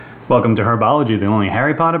Welcome to Herbology, the only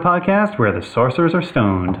Harry Potter podcast where the sorcerers are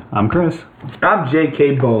stoned. I'm Chris. I'm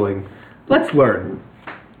J.K. Bowling. Let's learn.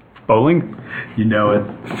 Bowling? You know it.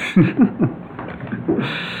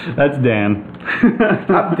 That's Dan.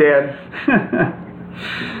 I'm Dan.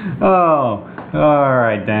 Oh,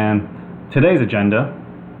 alright, Dan. Today's agenda,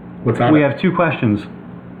 What's on we it? have two questions,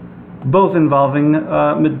 both involving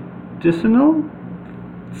medicinal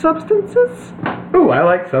substances, Ooh, I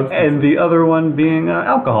like substance. and the other one being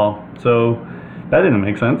alcohol. So that didn't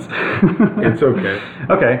make sense. It's okay.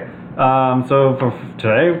 Okay, so for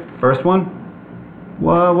today, first one,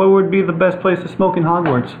 what would be the best place to smoke in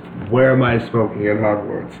Hogwarts? Where am I smoking in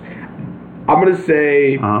Hogwarts? I'm going to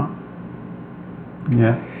say...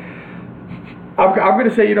 Yeah. I'm going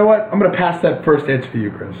to say, you know what? I'm going to pass that first answer to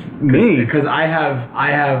you, Chris. Me? Because I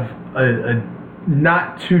have a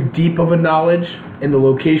not too deep of a knowledge in the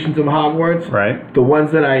locations of Hogwarts. Right. The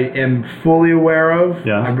ones that I am fully aware of,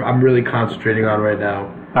 Yeah. I'm really concentrating on right now.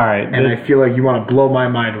 All right. And I feel like you want to blow my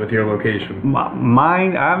mind with your location.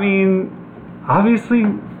 Mine, I mean, obviously,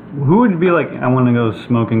 who would be like, I want to go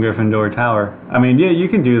smoke in Gryffindor Tower? I mean, yeah, you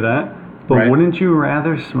can do that. But Right. wouldn't you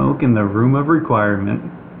rather smoke in the Room of Requirement?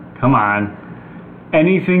 Come on.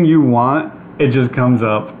 Anything you want, it just comes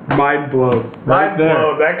up. Mind blown. Right Mind there.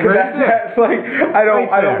 blown. That's like I don't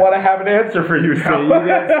there. want to have an answer for you now. So you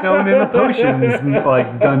get stoned in the potions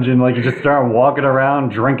like dungeon, like you just start walking around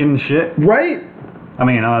drinking shit. Right? I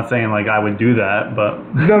mean, I'm not saying like I would do that, but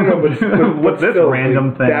No, but what's this still, random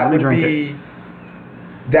like, thing? That Let me would drink be.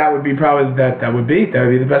 it. That would be probably that would be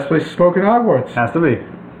the best place to smoke in Hogwarts. Has to be.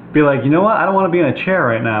 Be like, you know what? I don't want to be in a chair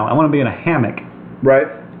right now. I want to be in a hammock. Right?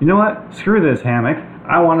 You know what? Screw this hammock.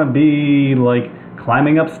 I want to be like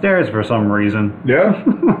climbing upstairs for some reason. Yeah.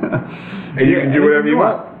 And you can do whatever you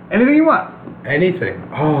want. Anything you want. Anything.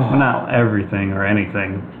 Oh. Well, not everything or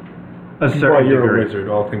anything. A certain Well, you're degree. a wizard,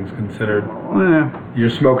 all things considered. Eh, You're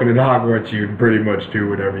smoking in Hogwarts, you can pretty much do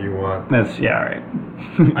whatever you want. that's all right.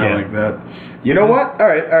 I like that. You know what? All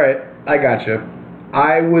right. I gotcha.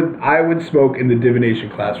 I would smoke in the divination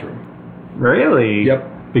classroom. Really? Yep.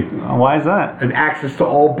 Why is that? And access to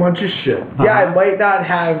all bunch of shit. Yeah, I might not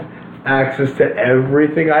have access to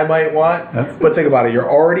everything I might want, but think about it. You're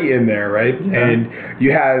already in there, right? Yeah. And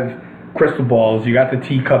you have crystal balls. You got the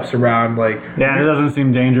teacups around. Like, Yeah, it doesn't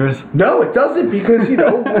seem dangerous. no, it doesn't, because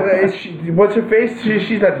what's her face?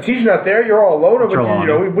 She's not the teacher's not there. You're all alone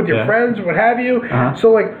with with your friends, what have you.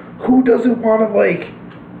 So like, who doesn't want to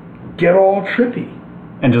like get all trippy?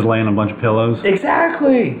 And just lay in a bunch of pillows.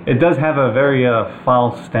 Exactly. It does have a very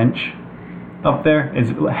foul stench up there.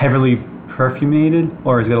 It's heavily perfumated,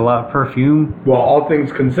 or it's got a lot of perfume. Well, all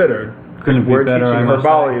things considered, Couldn't be we're better, I teaching must say.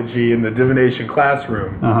 herbology in the divination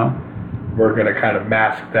classroom. We're going to kind of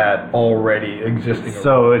mask that already existing.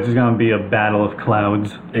 So it's going to be a battle of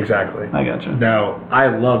clouds. Exactly. I gotcha. Now,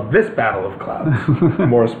 I love this battle of clouds,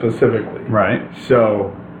 more specifically. Right.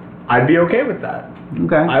 So, I'd be okay with that.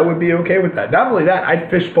 Okay. I would be okay with that. Not only that, I'd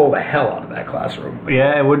fishbowl the hell out of that classroom.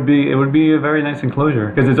 Yeah, it would be a very nice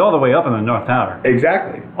enclosure because it's all the way up in the North Tower.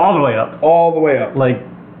 Exactly. All the way up. All the way up. Like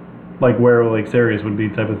where like Sirius would be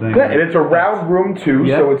type of thing. Yeah, and it's a round room too,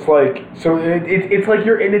 Yeah. so it's like it's like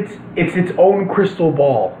you're in its own crystal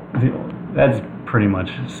ball. That's pretty much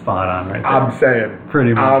spot on right there. I'm saying.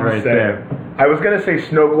 Pretty much right there. I was gonna say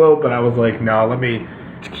snow globe, but I was like, no, let me.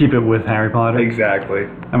 To keep it with Harry Potter. Exactly.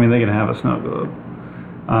 I mean, they can have a snow globe.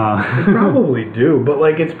 They probably do, but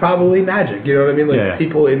like it's probably magic. You know what I mean? Like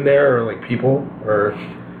people in there are like people, or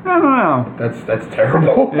I don't know. That's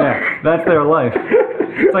terrible. Yeah, that's their life.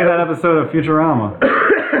 It's like that episode of Futurama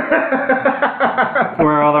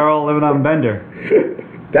where they're all living on Bender.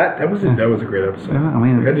 That was a great episode. Yeah, I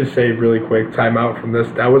mean, I just say really quick, time out from this.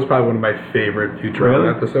 That was probably one of my favorite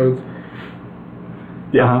Futurama episodes.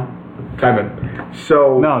 Yeah. Time in.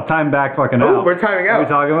 So no, time back fucking out. We're timing out. We're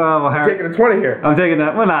talking about I'm taking a 20 here. I'm taking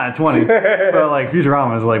that. Well, not a 20, but like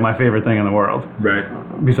Futurama is like my favorite thing in the world. Right.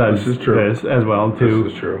 Besides this is true. This as well too.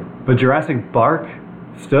 This is true. But Jurassic Park,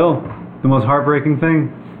 still the most heartbreaking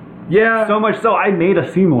thing. Yeah. So much so I made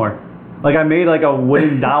a Seymour. Like I made like a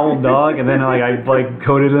wooden dowel dog, and then like I like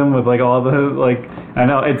coated him with like all the like. I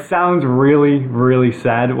know it sounds really really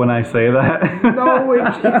sad when I say that. No,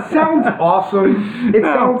 it sounds awesome. It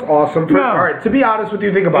sounds awesome. All right, to be honest with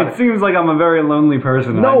you, think about it. It seems like I'm a very lonely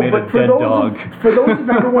person, and I made a dead dog. For those of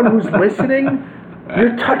everyone who's listening,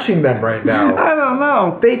 you're touching them right now. I don't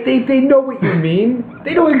know. They know what you mean.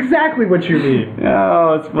 They know exactly what you mean.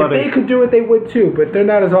 Oh, it's funny. If they could do it, they would too. But they're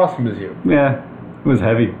not as awesome as you. Yeah, it was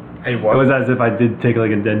heavy. It was as if I did take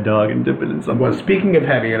like a dead dog and dip it in something. Well, speaking of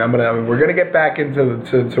heavy, and we're gonna get back into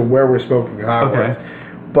to where we're smoking in Hogwarts.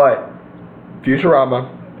 Okay. But Futurama,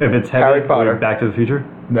 If it's heavy, Harry Potter. Back to the Future?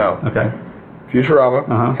 No. Okay.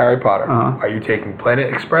 Futurama, Harry Potter. Are you taking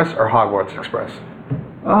Planet Express or Hogwarts Express?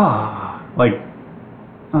 Oh,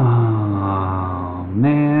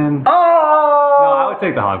 man. Oh! No, I would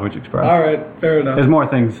take the Hogwarts Express. All right, fair enough. There's more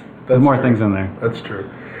things. There's more things in there. That's true.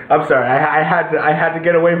 I'm sorry. I had to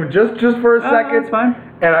get away from just for a second. That's fine.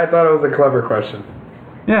 And I thought it was a clever question.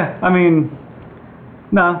 Yeah, I mean,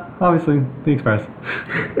 no, obviously the Express.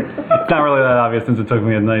 It's not really that obvious since it took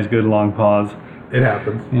me a nice, good, long pause. It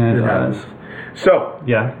happens. Yeah, it happens. does. So,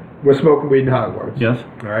 yeah, we're smoking weed in Hogwarts. Yes.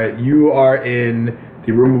 All right. You are in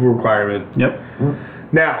the room of requirement. Yep.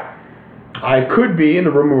 Now, I could be in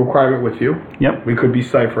the room of requirement with you. Yep. We could be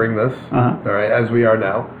ciphering this. All right, as we are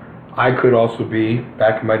now. I could also be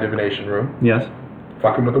back in my divination room. Yes.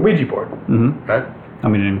 Fucking with a Ouija board. Right?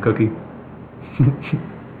 I'm eating a cookie.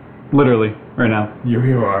 Literally, right now.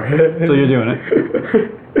 You are. So you're doing it.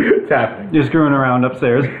 It's happening. You're screwing around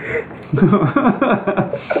upstairs.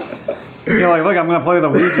 You're like, look, I'm going to play with a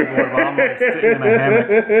Ouija board while I'm like sitting in a hammock.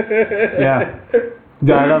 Yeah.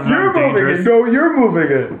 That doesn't sound dangerous. No, you're moving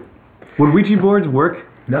it. Would Ouija boards work?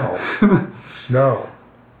 No. No.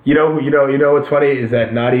 You know what's funny is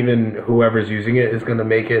that not even whoever's using it is going to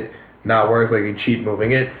make it not work. Like you cheat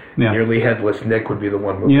moving it. Yeah. Nearly headless Nick would be the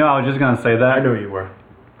one moving. You know, I was just going to say that. I know you were.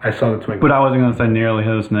 I saw the twinkle. But I wasn't going to say nearly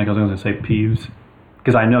headless Nick. I was going to say Peeves.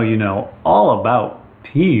 Because I know you know all about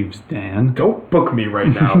Peeves, Dan. Don't book me right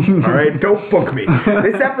now, all right? Don't book me.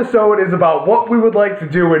 This episode is about what we would like to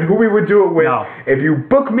do and who we would do it with. No. If you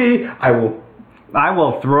book me, I will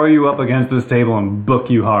throw you up against this table and book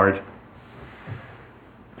you hard.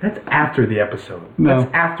 That's after the episode. No.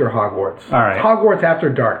 That's after Hogwarts. All right. It's Hogwarts after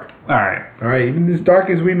dark. All right. All right, even as dark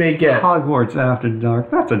as we may get. Hogwarts After Dark.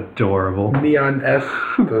 That's adorable. Neon S,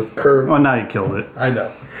 the curve. Well, now you killed it. I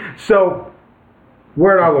know. So,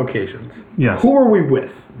 we're at our locations. Yes. Who are we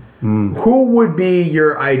with? Who would be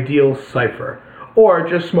your ideal cipher? Or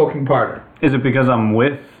just smoking partner? Is it because I'm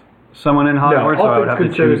with someone in Hogwarts, so I would have to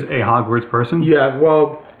choose a Hogwarts person? Yeah,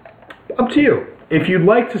 well, up to you. If you'd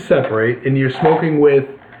like to separate and you're smoking with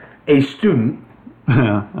a student, it's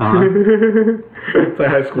like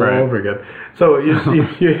high school all over again. So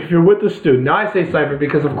if you're with the student, now I say cipher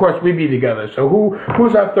because of course we be together. So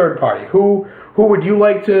who's our third party? Who would you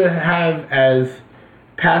like to have as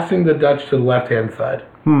passing the Dutch to the left hand side?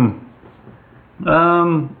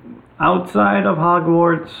 Outside of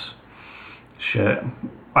Hogwarts, shit.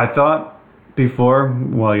 I thought before,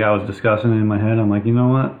 I was discussing it in my head. I'm like, you know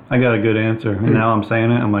what? I got a good answer. And now I'm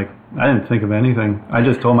saying it. I'm like, I didn't think of anything. I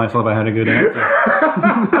just told myself I had a good answer.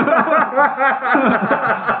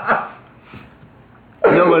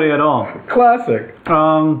 Nobody at all. Classic.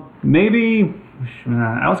 Maybe,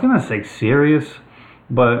 I was going to say Sirius,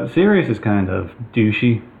 but Sirius is kind of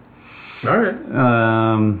douchey. All right.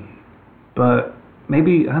 But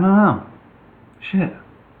maybe, I don't know. Shit.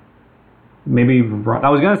 Maybe, I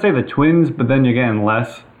was going to say the twins, but then you're getting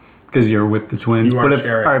less because you're with the twins. You are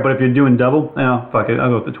sharing. All right, but if you're doing double, fuck it, I'll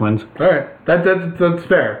go with the twins. All right. That's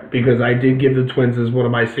fair because I did give the twins as one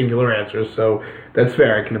of my singular answers, so that's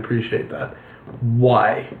fair. I can appreciate that.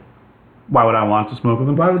 Why? Why would I want to smoke with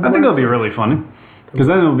them? I think it'll be really funny because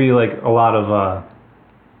then it'll be like a lot of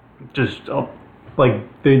like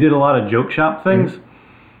they did a lot of joke shop things.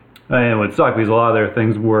 And it would suck because a lot of their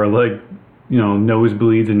things were like,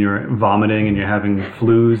 nosebleeds and you're vomiting and you're having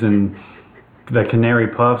flus and the canary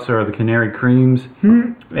puffs or the canary creams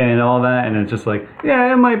and all that. And it's just like,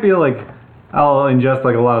 it might be like I'll ingest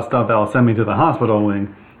like a lot of stuff that'll send me to the hospital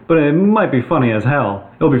wing. But it might be funny as hell.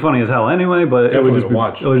 It'll be funny as hell anyway, but it would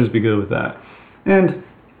just be good with that. And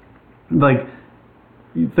like,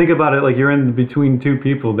 you think about it, like you're in between two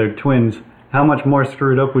people, they're twins. How much more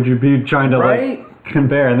screwed up would you be trying to like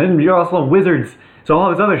compare? And then you're also wizards, so all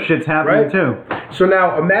this other shit's happening too. So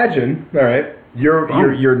now imagine, all right,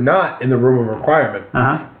 you're not in the room of requirement,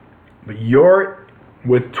 but you're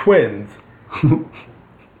with twins.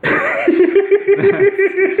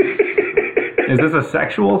 Is this a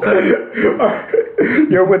sexual thing?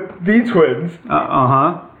 You're with the twins.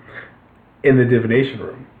 In the divination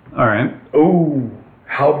room. All right. Ooh,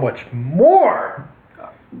 how much more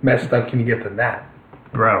messed up can you get than that?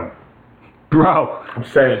 Bro. I'm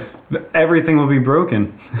saying. Everything will be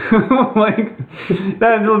broken. Like,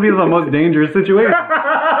 that will be the most dangerous situation.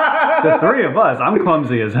 The three of us, I'm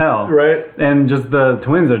clumsy as hell. Right. And just the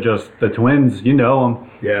twins are just the twins, you know them.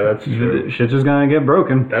 Yeah, that's true. Shit's just gonna get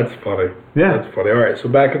broken. That's funny. Yeah. That's funny. All right, so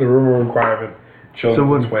back in the room of requirement. Children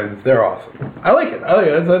with twins. They're awesome. I like it.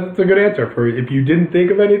 That's a good answer. For if you didn't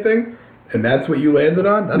think of anything, and that's what you landed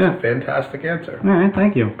on, that's a fantastic answer. All right,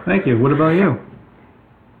 thank you. What about you?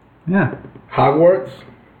 Yeah. Hogwarts,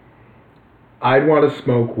 I'd want to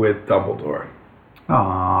smoke with Dumbledore.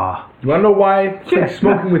 Aww. You want to know why? It's like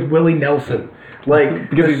smoking with Willie Nelson. Like,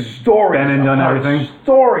 because the stories, been and done everything.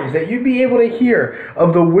 Stories that you'd be able to hear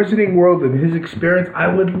of the wizarding world and his experience. I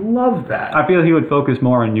would love that. I feel he would focus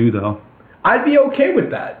more on you, though. I'd be okay with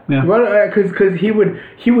that. Yeah. Because he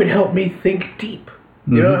would help me think deep.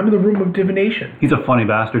 You know, I'm in the room of divination. He's a funny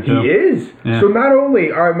bastard, too. He is. Yeah. So not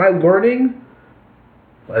only am I learning,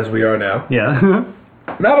 as we are now. Yeah.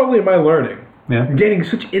 Not only am I learning, I'm gaining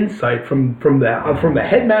such insight from the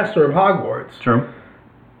headmaster of Hogwarts. True.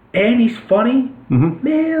 And he's funny.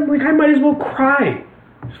 Man, like I might as well cry.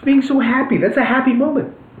 Just being so happy. That's a happy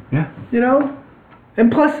moment. Yeah. You know?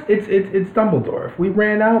 And plus, it's Dumbledore. If we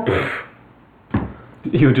ran out,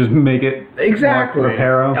 he would just make it. Exactly.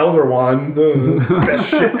 Reparo. Elder Wand, the best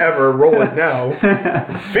shit ever. Roll it now.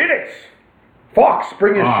 Phoenix! Fox,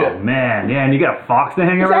 bring his shit. Oh, man. Yeah, and you got Fox to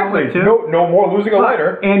hang around with, too. No more losing a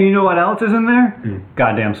lighter. And you know what else is in there?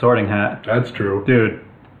 Goddamn sorting hat. That's true. Dude.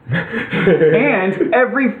 And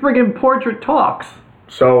every friggin' portrait talks.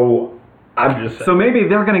 So, I'm just saying. So maybe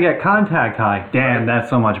they're going to get contact high. Damn, that's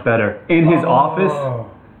so much better. In his office.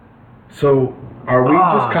 So, are we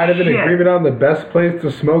just kind of in agreement on the best place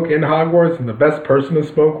to smoke in Hogwarts and the best person to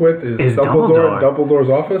smoke with is Dumbledore in Dumbledore's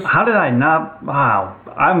office? How did I not? Wow.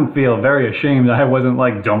 I feel very ashamed that I wasn't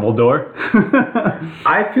like Dumbledore.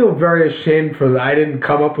 I feel very ashamed for that I didn't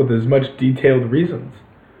come up with as much detailed reasons.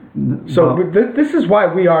 So this is why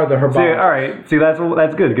we are the herbologists. See, all right. See,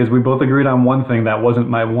 that's good because we both agreed on one thing that wasn't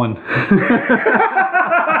my one.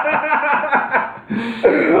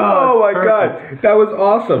 Oh my God, that was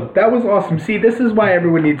awesome. That was awesome. See, this is why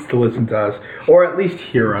everyone needs to listen to us, or at least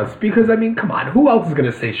hear us, because I mean, come on, who else is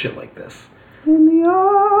gonna say shit like this? In the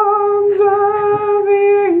arms of the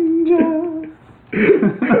angels.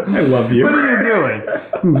 I love you. What are you doing?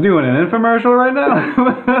 I'm doing an infomercial right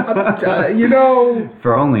now? You know...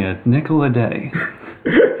 For only a nickel a day.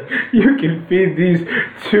 You can feed these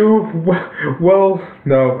two... Well...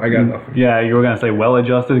 No, I got nothing. Yeah, you were going to say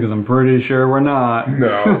well-adjusted, because I'm pretty sure we're not.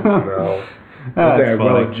 No. I think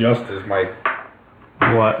well-adjusted, Mike.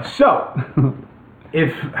 What? So,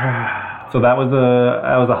 if... So that was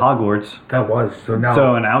the Hogwarts. That was. So now...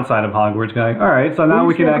 So an outside of Hogwarts guy. All right, so now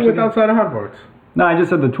we can actually... With outside of Hogwarts? No, I just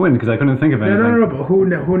said the twins because I couldn't think of anything. No, but who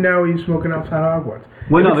now are you smoking outside of Hogwarts?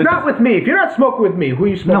 Well, if it's not with me. If you're not smoking with me, who are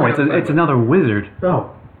you smoking outside No, it's another wizard.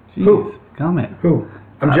 Oh. Jeez, who? Comment. Who?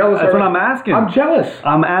 I'm jealous. That's what I'm asking. I'm jealous.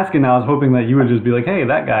 I'm asking. I was hoping that you would just be like, hey,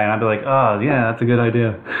 that guy. And I'd be like, oh, yeah, that's a good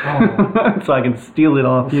idea. Oh. So I can steal it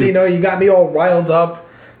off you. See, no, you got me all riled up.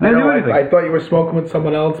 I didn't do anything. I thought you were smoking with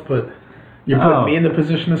someone else, but you're putting me in the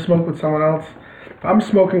position to smoke with someone else. If I'm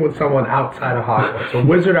smoking with someone outside of Hogwarts, a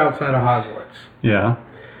wizard outside of Hogwarts. Yeah.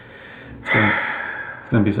 It's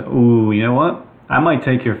gonna be so. Ooh, you know what? I might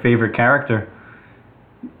take your favorite character.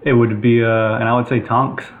 It would be, and I would say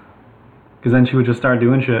Tonks, because then she would just start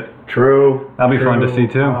doing shit. True. That'd be fun to see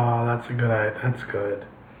too. Oh, that's a good idea. That's good.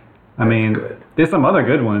 I mean, there's some other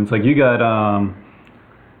good ones. Like you got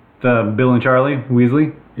the Bill and Charlie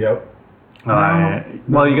Weasley. Yep.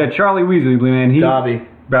 Well, you got Charlie Weasley, man. Dobby.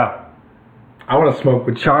 Bro. I want to smoke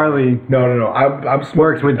with Charlie. No. I'm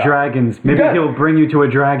works with dragons. Maybe he'll bring you to a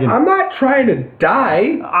dragon. I'm not trying to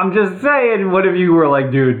die. I'm just saying. What if you were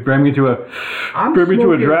like, dude, bring me to a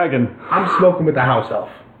dragon? I'm smoking with the house elf.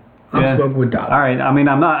 I'm smoking with Dobby. All right. I mean,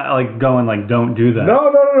 I'm not like going like, don't do that.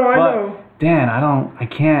 No. I know. Dan, I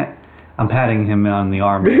can't. I'm patting him on the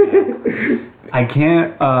arm. I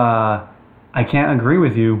can't agree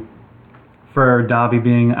with you for Dobby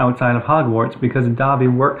being outside of Hogwarts because Dobby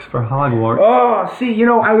works for Hogwarts. Oh, see,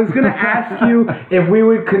 I was going to ask you if we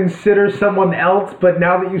would consider someone else, but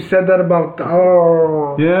now that you said that about...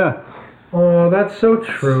 Yeah. Oh, that's so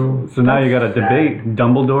true. So now you got to debate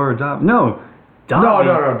Dumbledore or Dobby. No, Dobby.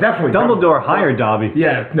 No, definitely. Dumbledore hired Dobby.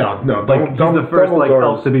 Yeah, no. Like, he's the first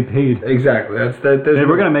elf to be paid. Exactly.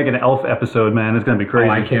 We're going to make an elf episode, man. It's going to be crazy.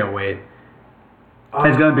 Oh, I can't wait.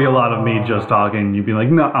 It's going to be a lot of me just talking. You'd be like,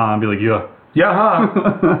 no, I'd be like, yeah. Yeah, I'm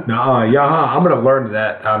going to learn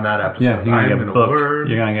that on that episode. Yeah, you're going to get booked.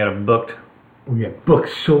 You're going to get booked. We get booked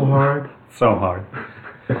so hard. So hard.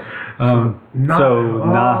 Not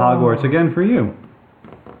Hogwarts again for you.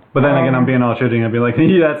 But then again, I'm being all shitty and I'd be like,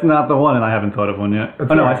 yeah, that's not the one, and I haven't thought of one yet.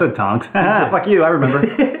 Oh, no, I said Tonks. Fuck you, I remember.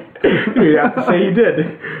 You have to say you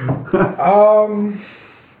did.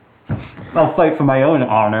 I'll fight for my own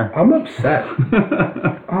honor. I'm upset.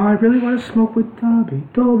 I really want to smoke with Dobby.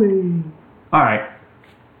 Alright.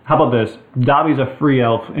 How about this? Dobby's a free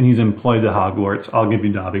elf and he's employed at Hogwarts. I'll give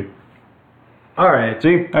you Dobby. Alright.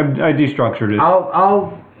 See? I destructured it.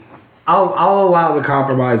 I'll I'll allow the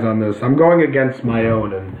compromise on this. I'm going against my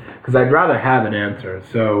own, and because I'd rather have an answer.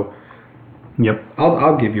 So, yep,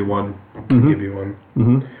 I'll give you one. Mm-hmm. I'll give you one.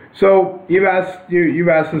 Mm-hmm. So you've asked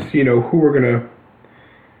us, who we're gonna.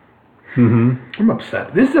 Mm-hmm. I'm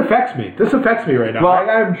upset. This affects me. Right now. Well,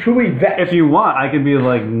 I'm truly vexed. If you want, I could be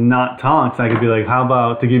like not Tonks. I could be like, how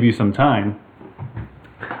about to give you some time?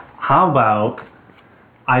 How about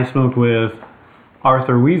I smoke with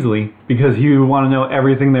Arthur Weasley because you want to know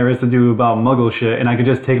everything there is to do about Muggle shit, and I could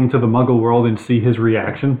just take him to the Muggle world and see his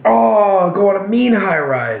reaction. Oh, go on a mean high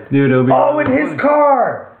ride. Dude, it'll be in his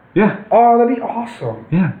car. Yeah. Oh, that'd be awesome.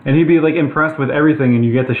 Yeah, and he'd be like impressed with everything, and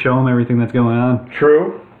you get to show him everything that's going on.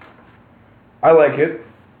 True. I like it.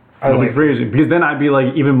 It'll be crazy because then I'd be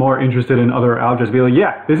like even more interested in other objects. Be like,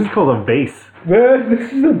 yeah, this is called a vase.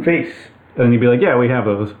 This is a vase. And then you'd be like, yeah, we have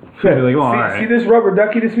those. Yeah. Be like, well, see, all right. See this rubber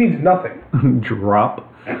ducky? This means nothing. Drop.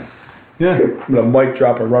 Yeah. I'm gonna mic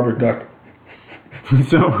drop a rubber duck.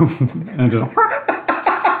 So, and just.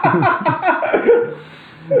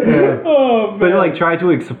 Yeah. Oh, man. But like try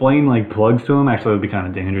to explain like plugs to him. Actually, it would be kind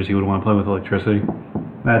of dangerous. He would want to play with electricity.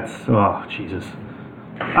 That's Jesus.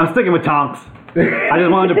 I'm sticking with Tonks. I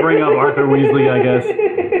just wanted to bring up Arthur Weasley, I guess.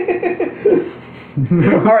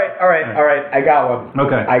 All right. I got one.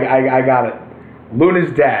 Okay. I got it.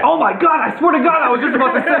 Luna's dad. Oh my God! I swear to God, I was just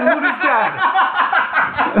about to say Luna's dad.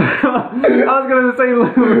 I was gonna say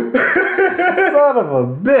Luna. Son of a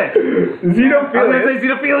bitch. Xenophilius. I was gonna say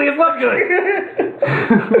Xenophilius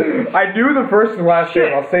Lovegood. I knew the first and last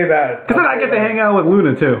name. I'll say that. Because then I get to hang out with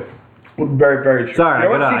Luna too. Very, very true. Sorry,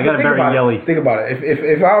 I got very yelly. Think about it.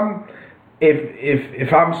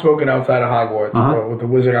 If I'm smoking outside of Hogwarts, or with the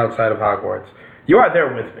wizard outside of Hogwarts, you are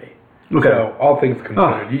there with me. Okay. So all things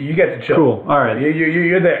considered, you get to chill. Cool. All right.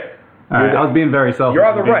 You're there. All right. I was being very selfish. You're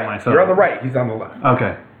on the right. Myself. You're on the right. He's on the left.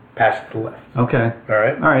 Okay. Pass it to the left. Okay. All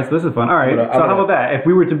right. All right. So this is fun. All right. How about that? If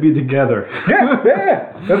we were to be together.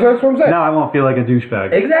 Yeah. That's what I'm saying. Now I won't feel like a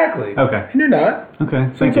douchebag. Exactly. Okay. And you're not. Okay.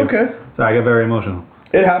 So Thank you. Okay. Sorry, I got very emotional.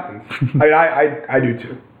 It happens. I do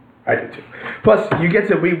too. I do too. Plus, we get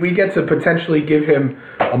to potentially give him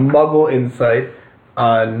a Muggle insight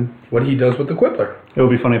on what he does with the Quibbler. It would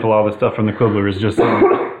be funny if a lot of the stuff from the Quibbler is just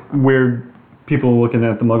weird people looking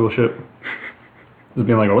at the Muggle shit. Just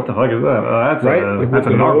being like, what the fuck is that? That's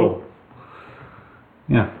a narwhal.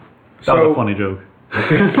 Yeah. That was a funny joke.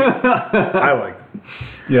 I liked it.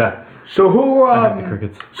 Yeah. So who? I had the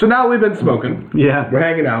crickets. So now we've been smoking. Yeah. We're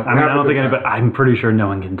hanging out. I don't think anybody. I'm pretty sure no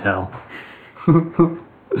one can tell.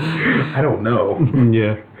 I don't know.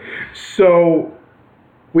 Yeah. So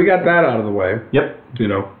we got that out of the way. Yep.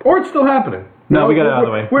 Or it's still happening. No, we got it out of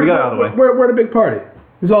the way. We got it out of the way. We're at a big party.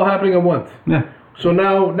 It's all happening at once. Yeah. So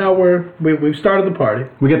now we've started the party.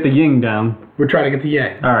 We get the yin down. We're trying to get the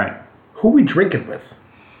yang. All right. Who are we drinking with?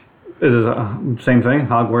 Is it same thing?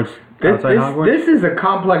 Hogwarts? Outside Hogwarts? This is a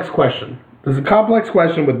complex question. This is a complex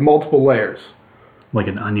question with multiple layers. Like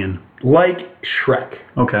an onion. Like Shrek.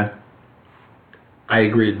 Okay. I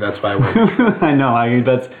agreed. That's why I went. I know.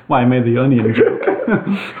 That's why I made the onion joke.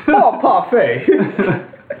 Oh, parfait.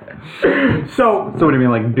 So what do you mean,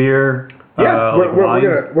 like beer? Yeah, like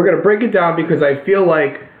we're gonna break it down because I feel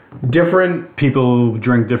like different people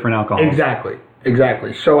drink different alcohols.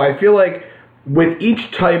 Exactly. So I feel like with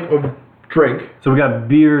each type of drink. So we got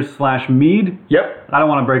beer / mead. Yep. I don't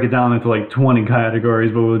want to break it down into like 20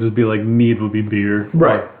 categories, but we'll just be like mead will be beer.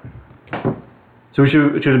 Right. So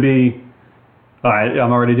should it be? All right,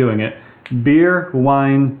 I'm already doing it. Beer,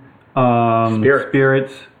 wine,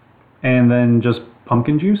 spirits, and then just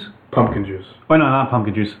pumpkin juice? Pumpkin juice. Oh, no, not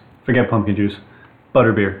pumpkin juice. Forget pumpkin juice.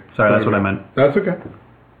 Butterbeer. Sorry, that's what I meant. That's okay.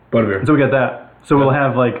 Butterbeer. So we got that. So we'll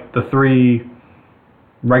have like the 3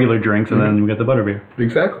 regular drinks, and then we got the butterbeer.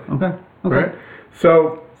 Exactly. Okay. Right.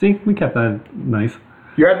 So see, we kept that nice.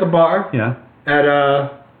 You're at the bar. Yeah. At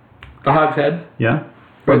the Hog's Head. Yeah.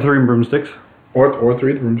 Or 3 broomsticks. Or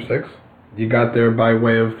 3 broomsticks. You got there by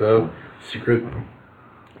way of the secret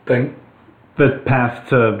thing. The path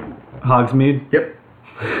to Hogsmeade?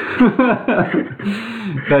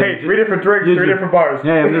 Hey, 3 different drinks, 3 different bars.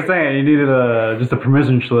 Yeah, I'm just saying, you needed just a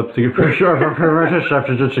permission slip to get for sure for permission slip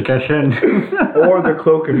to just get in. Or the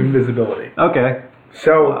cloak of invisibility. Okay.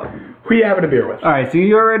 So, who are you having a beer with? Alright, so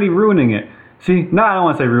you're already ruining it. See, no, I don't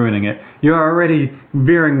want to say ruining it. You're already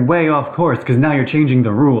veering way off course because now you're changing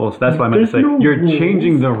the rules. That's what I meant to say. You're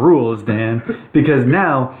changing the rules, Dan, because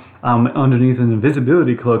now I'm underneath an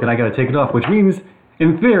invisibility cloak and I got to take it off, which means,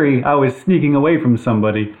 in theory, I was sneaking away from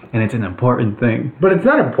somebody, and it's an important thing. But it's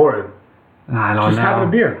not important. I don't know. Just having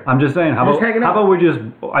a beer. I'm just saying. How Just hanging out.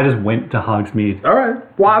 about I just went to Hogsmeade. All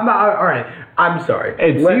right. Well, I'm not. All right. I'm sorry.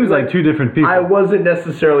 It seems like two different people. I wasn't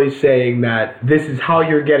necessarily saying that this is how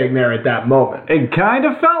you're getting there at that moment. It kind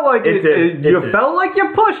of felt like it did. You felt like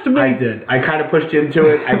you pushed me. I did. I kind of pushed you into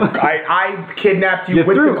it. I kidnapped you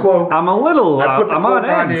with the cloak. I'm a little. I put the I'm cloak on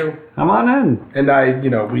on end. you. I'm on end. And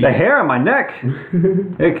the hair on my neck.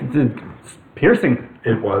 It's piercing.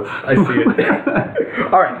 It was. I see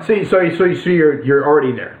it. All right. So you're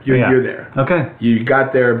already there. You're there. Okay. You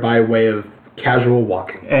got there by way of casual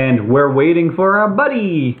walking. And we're waiting for our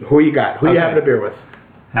buddy. Who you got? Who you having a beer with?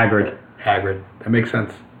 Hagrid. That makes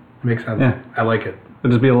sense. Yeah. I like it.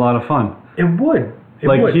 It'd just be a lot of fun. It would.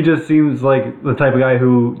 He just seems like the type of guy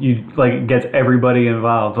who gets everybody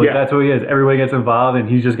involved. That's who he is. Everybody gets involved, and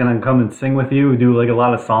he's just gonna come and sing with you, do a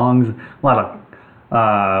lot of songs, a lot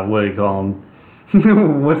of what do you call them?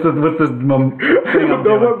 what's this thing I'm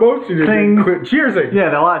doing? What motion is it? Cheersing.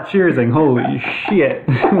 Yeah, a lot of cheersing. Holy shit.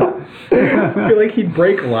 I feel like he'd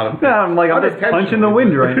break a lot of things. Yeah, I'm just punching the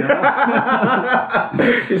wind right now.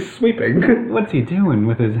 He's sweeping. What's he doing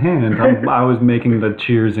with his hand? I was making the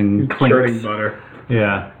cheersing clinks. Churning butter.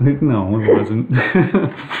 Yeah. No, it wasn't.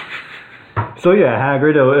 So yeah,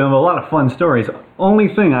 Hagrid, a lot of fun stories.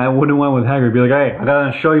 Only thing I wouldn't want with Hagrid, be like, hey, I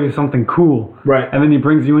gotta show you something cool. Right. And then he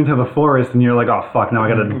brings you into the forest, and you're like, oh fuck, now I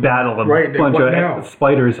gotta battle a bunch of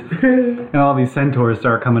spiders, and all these centaurs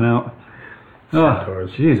start coming out.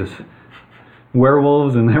 Centaurs. Oh, Jesus.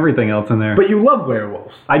 Werewolves and everything else in there. But you love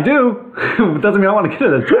werewolves. I do. It doesn't mean I want to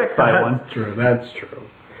get attacked by one. That's true.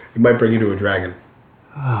 He might bring you to a dragon.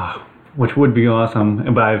 Which would be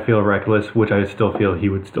awesome, but I feel reckless, which I still feel he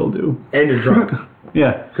would still do. And you're drunk.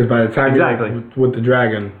 Yeah. Because by the time you're with the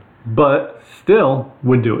dragon. But still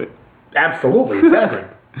would do it. Absolutely. It's Hagrid.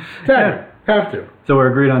 Yeah. Have to. So we're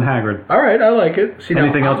agreed on Hagrid. All right, I like it.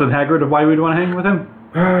 Anything else with Hagrid of why we'd want to hang with him?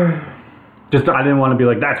 Just I didn't want to be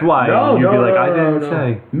like, that's why. No, you'd be like, I didn't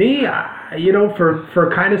say. Me,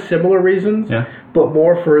 for kind of similar reasons, but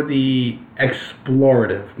more for the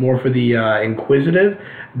explorative, more for the inquisitive.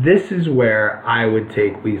 This is where I would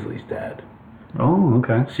take Weasley's dad. Oh,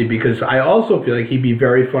 okay. See, because I also feel like he'd be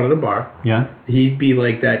very fun at a bar. Yeah. He'd be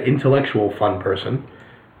like that intellectual fun person,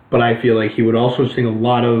 but I feel like he would also sing a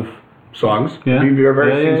lot of songs. Yeah. He'd be a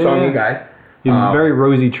very sing-songy guy. He's a very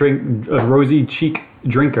rosy cheek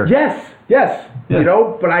drinker. Yes. Yeah.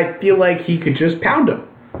 But I feel like he could just pound him.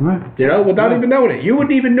 Right. Without even knowing it. You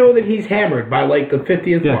wouldn't even know that he's hammered by the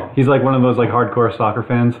 50th one. He's like one of those hardcore soccer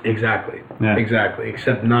fans. Exactly. Yeah. Exactly.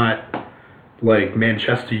 Except not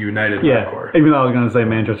Manchester United hardcore. Even though I was going to say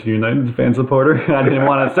Manchester United fan supporter. I didn't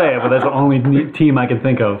want to say it, but that's the only team I could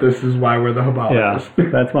think of. This is why we're the Habalists. Yeah,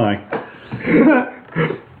 that's fine.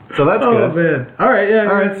 So that's good. Oh, man. All right, yeah.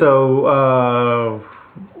 All right, so...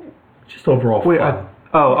 just overall fun.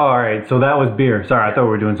 All right. So that was beer. Sorry, I thought we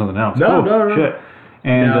were doing something else. No. Shit.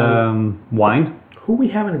 And wine? Who are we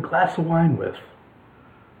having a glass of wine with?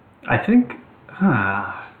 I think...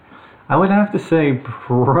 I would have to say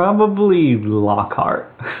probably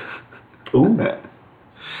Lockhart. Ooh.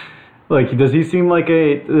 Does he seem like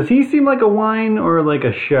a wine or like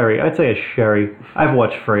a sherry? I'd say a sherry. I've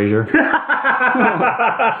watched Frasier.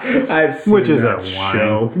 I've seen which is that a wine.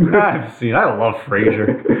 I love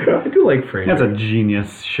Frasier. I do like Frasier. That's a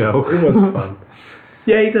genius show. It was fun.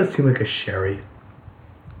 Yeah, he does seem like a sherry.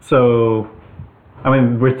 So,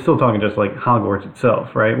 we're still talking just Hogwarts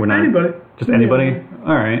itself, right? We're not anybody. Just anybody? Yeah.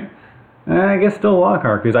 All right. I guess still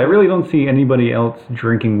Lockhart, because I really don't see anybody else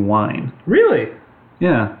drinking wine. Really?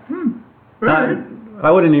 Yeah. Right. I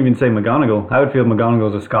wouldn't even say McGonagall. I would feel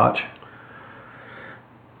McGonagall's a Scotch.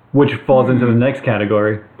 Which falls into the next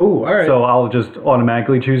category. Ooh, all right. So I'll just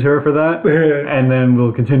automatically choose her for that. And then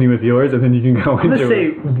we'll continue with yours, and then you can go into it. I'm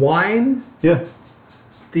going to say wine. Yeah.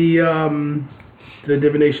 The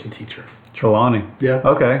divination teacher. Trelawney. Yeah.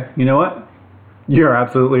 Okay. You know what? You're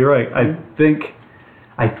absolutely right. I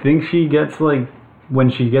think she gets when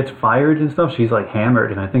she gets fired and stuff, she's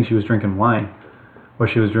hammered, and I think she was drinking wine. Or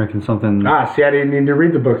she was drinking something. See, I didn't need to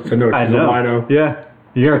read the books to know she's a wino. Yeah.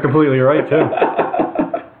 You're completely right, too.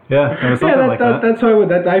 Yeah, it was something like that. That's why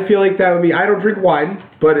I feel like that would be. I don't drink wine,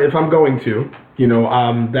 but if I'm going to,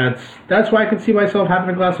 that's why I could see myself having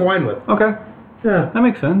a glass of wine with. Okay. Yeah. That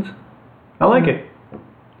makes sense. I like it.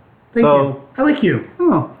 Thank you. I like you.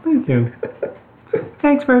 Oh, thank you.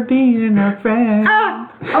 Thanks for being a friend.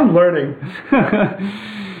 I'm learning.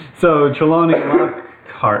 So, Trelawney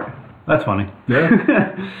Lockhart. That's funny.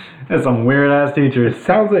 Yeah. That's some weird-ass teachers. It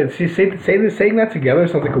sounds like, saying that together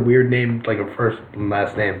sounds like a weird name, like a first and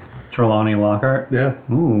last name. Trelawney Lockhart? Yeah.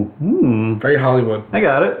 Ooh. Very Hollywood. I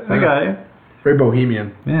got it. I got it. Very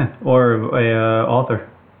bohemian. Yeah, or a author.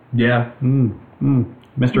 Yeah.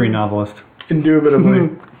 Mystery novelist. Indubitably.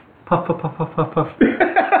 Puff, puff, puff, puff, puff, puff.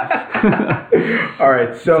 All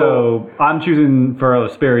right, so I'm choosing for a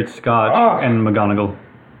spirit Scotch and McGonagall.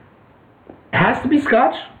 It has to be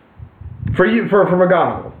Scotch? For you, for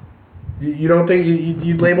McGonagall. You don't think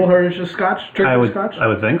you'd label her as just Scotch? Scotch? I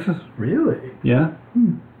would think so. Really? Yeah.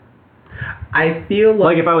 I feel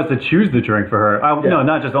like if I was to choose the drink for her, no,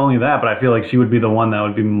 not just only that, but I feel like she would be the one that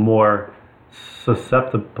would be more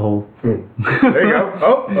susceptible. There you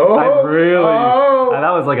go.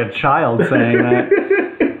 That was like a child saying that.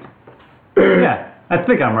 Yeah, I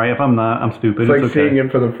think I'm right. If I'm not, I'm stupid. It's like okay. seeing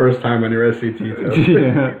it for the first time on your SAT test.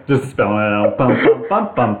 Yeah, just spelling it out. Bum, bum,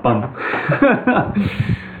 bum, bum, bum.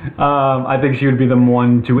 I think she would be the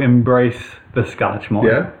one to embrace the Scotch more.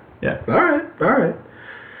 Yeah? Yeah. All right.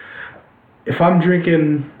 If I'm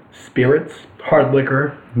drinking spirits, hard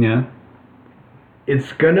liquor,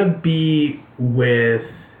 it's gonna be with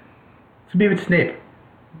Snape.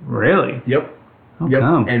 Really? Yep. How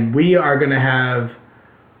come? And we are gonna have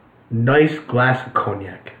nice glass of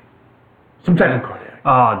cognac. Some type of cognac.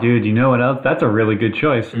 Oh, dude, you know what else? That's a really good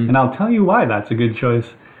choice. And I'll tell you why that's a good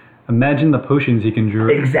choice. Imagine the potions he can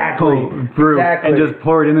brew and just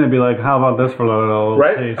pour it in there and be like, how about this for a little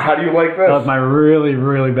taste? How do you like this? That was my really,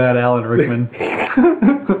 really bad Alan Rickman.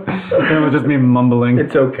 It was just me mumbling.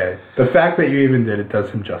 It's okay. The fact that you even did it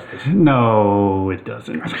does him justice. No, it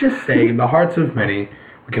doesn't. I'm just saying, in the hearts of many,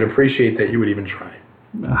 we can appreciate that you would even try.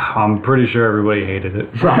 I'm pretty sure everybody hated it.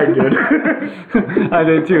 I did. I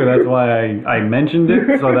did too. That's why I mentioned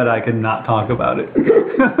it, so that I could not talk about it.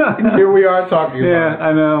 And here we are talking about it. Yeah,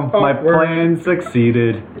 I know. My plan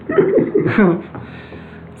succeeded.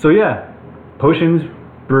 So yeah, potions,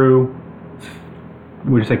 brew.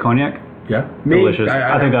 Would you say cognac? Yeah. Delicious.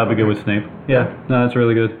 I think that would be good with Snape. Yeah. No, that's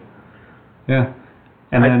really good. Yeah.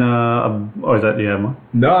 And then, is that, more?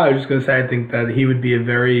 No, I was just going to say, I think that he would be a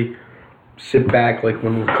very sit back, like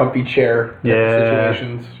one of those comfy chair type of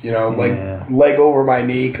situations. You know, like leg over my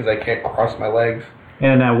knee because I can't cross my legs.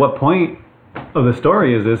 And at what point of the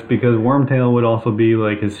story is this? Because Wormtail would also be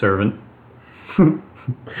like his servant.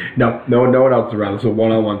 No one else is around. It's a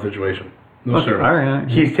one-on-one situation. No servants. All right.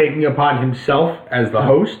 He's taking upon himself as the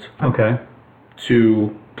host. Okay.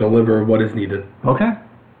 To deliver what is needed. Okay.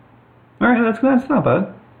 All right, that's not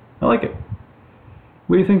bad. I like it.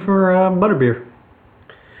 What do you think for butterbeer?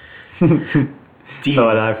 Dean.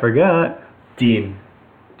 Thought I forgot. Dean?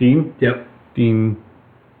 Yep. Dean.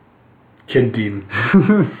 Kid Dean.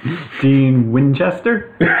 Dean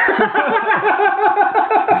Winchester?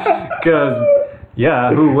 Because,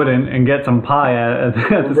 who wouldn't? And get some pie at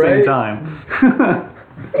the same time.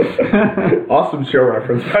 Awesome show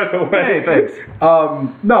reference, by the way. Hey, thanks.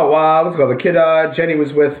 Let's go. The kid Ginny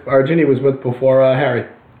was with before Harry.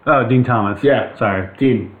 Oh, Dean Thomas. Yeah. Sorry.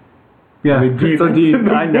 Dean. Yeah, Dean. So Dean,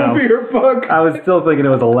 I know. Book. I was still thinking it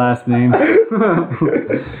was a last name.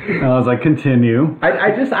 I was like, continue.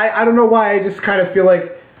 I don't know why. I just kind of feel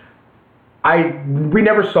like we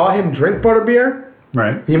never saw him drink butterbeer.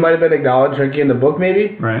 Right. He might have been acknowledged drinking in the book,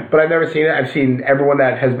 maybe. Right. But I've never seen it. I've seen everyone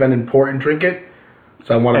that has been important drink it.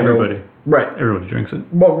 So I want to know. Right. Everybody drinks it.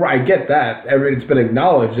 Well, I get that. It's been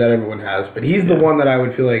acknowledged that everyone has. But he's the one that I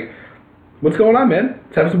would feel like, what's going on, man?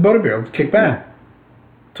 Let's have some butterbeer. Let's kick back.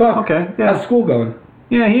 Talk. Okay. Yeah. How's school going?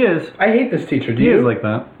 Yeah, he is. I hate this teacher. Do you? He is like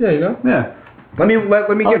that. Yeah, you know. Yeah. Let me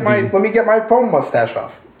get my foam mustache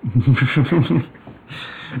off.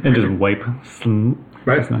 And just wipe.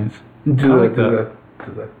 Right. That's nice. With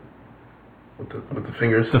the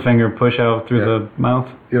fingers. The finger push out through the mouth.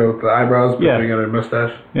 You know, the eyebrows pushing out a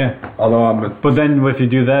mustache. Yeah. Although But then if you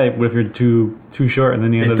do that, if you're too short, and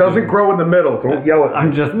then you end up. It doesn't grow in the middle. Don't yell at me.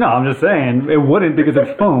 I'm just saying it wouldn't because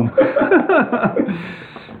it's foam.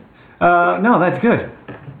 No, that's good.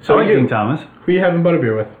 So I like Dean Thomas. Who are you having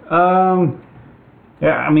butterbeer with?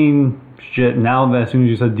 Yeah, I mean, shit. Now that as soon as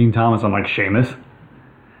you said Dean Thomas, I'm like Seamus.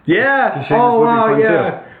 Yeah. Seamus would be fun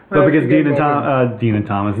too. But because Dean and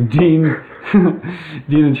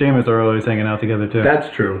Seamus are always hanging out together too. That's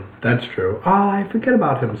true. Oh, I forget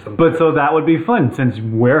about him sometimes. But so that would be fun since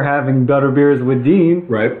we're having butterbeers with Dean.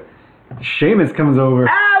 Right. Seamus comes over. We're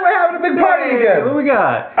having a big party again. What we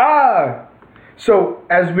got? So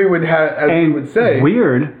as we would say.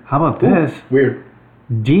 Weird. How about this? Weird.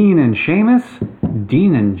 Dean and Seamus.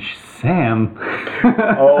 Dean and Sam.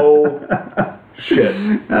 Oh shit.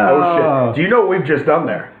 Oh shit. Do you know what we've just done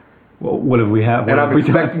there? Well, what have we had? And I'm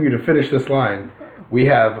expecting you to finish this line. We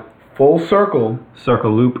have full circle.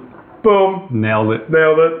 Circle loop. Boom. Nailed it.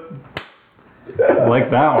 I like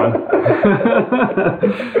that one.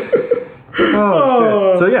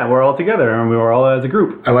 Oh, shit. So yeah, we're all together and we were all as a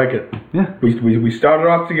group. I like it. Yeah. We started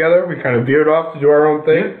off together. We kind of veered off to do our own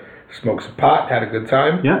thing. Yeah. Smoked some pot, had a good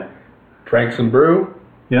time. Yeah. Drank some brew.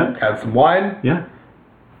 Yeah. Had some wine. Yeah.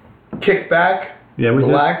 Kicked back. Yeah, we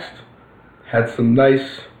relaxed. Had some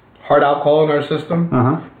nice hard alcohol in our system.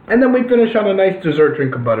 Uh-huh. And then we finish on a nice dessert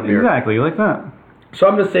drink of butterbeer. Exactly, like that. So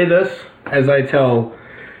I'm going to say this as I tell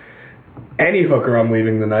any hooker I'm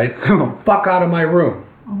leaving tonight. Fuck out of my room.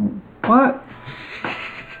 What?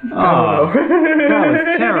 Oh, that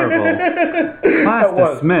was terrible. Class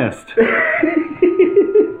dismissed.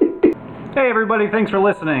 Hey everybody, thanks for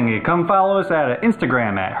listening. Come follow us at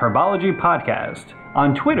Instagram at Herbology Podcast.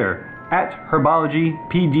 On Twitter at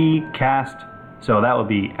HerbologyPDcast. So that would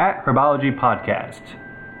be at Herbology Podcast.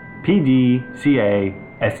 PDCAST.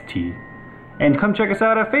 And come check us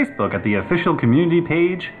out at Facebook at the official community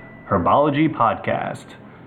page, Herbology Podcast.